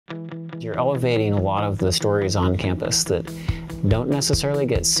You're elevating a lot of the stories on campus that don't necessarily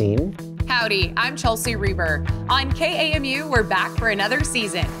get seen. Howdy, I'm Chelsea Reber. On KAMU, we're back for another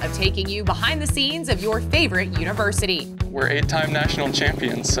season of taking you behind the scenes of your favorite university. We're 8-time national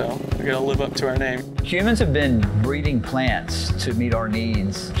champions, so we gotta live up to our name. Humans have been breeding plants to meet our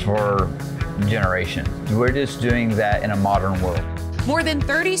needs for generations. We're just doing that in a modern world. More than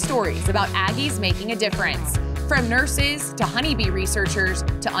 30 stories about Aggies making a difference. From nurses to honeybee researchers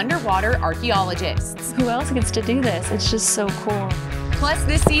to underwater archaeologists. Who else gets to do this? It's just so cool. Plus,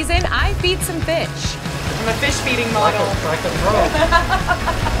 this season, I feed some fish. I'm a fish feeding model.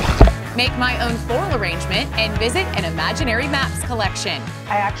 Make my own floral arrangement and visit an imaginary maps collection.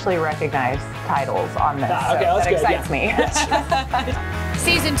 I actually recognize titles on this, so that excites me.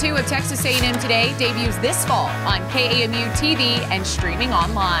 Season 2 of Texas A&M Today debuts this fall on KAMU-TV and streaming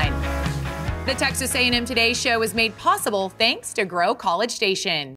online. The Texas A&M Today show is made possible thanks to Grow College Station.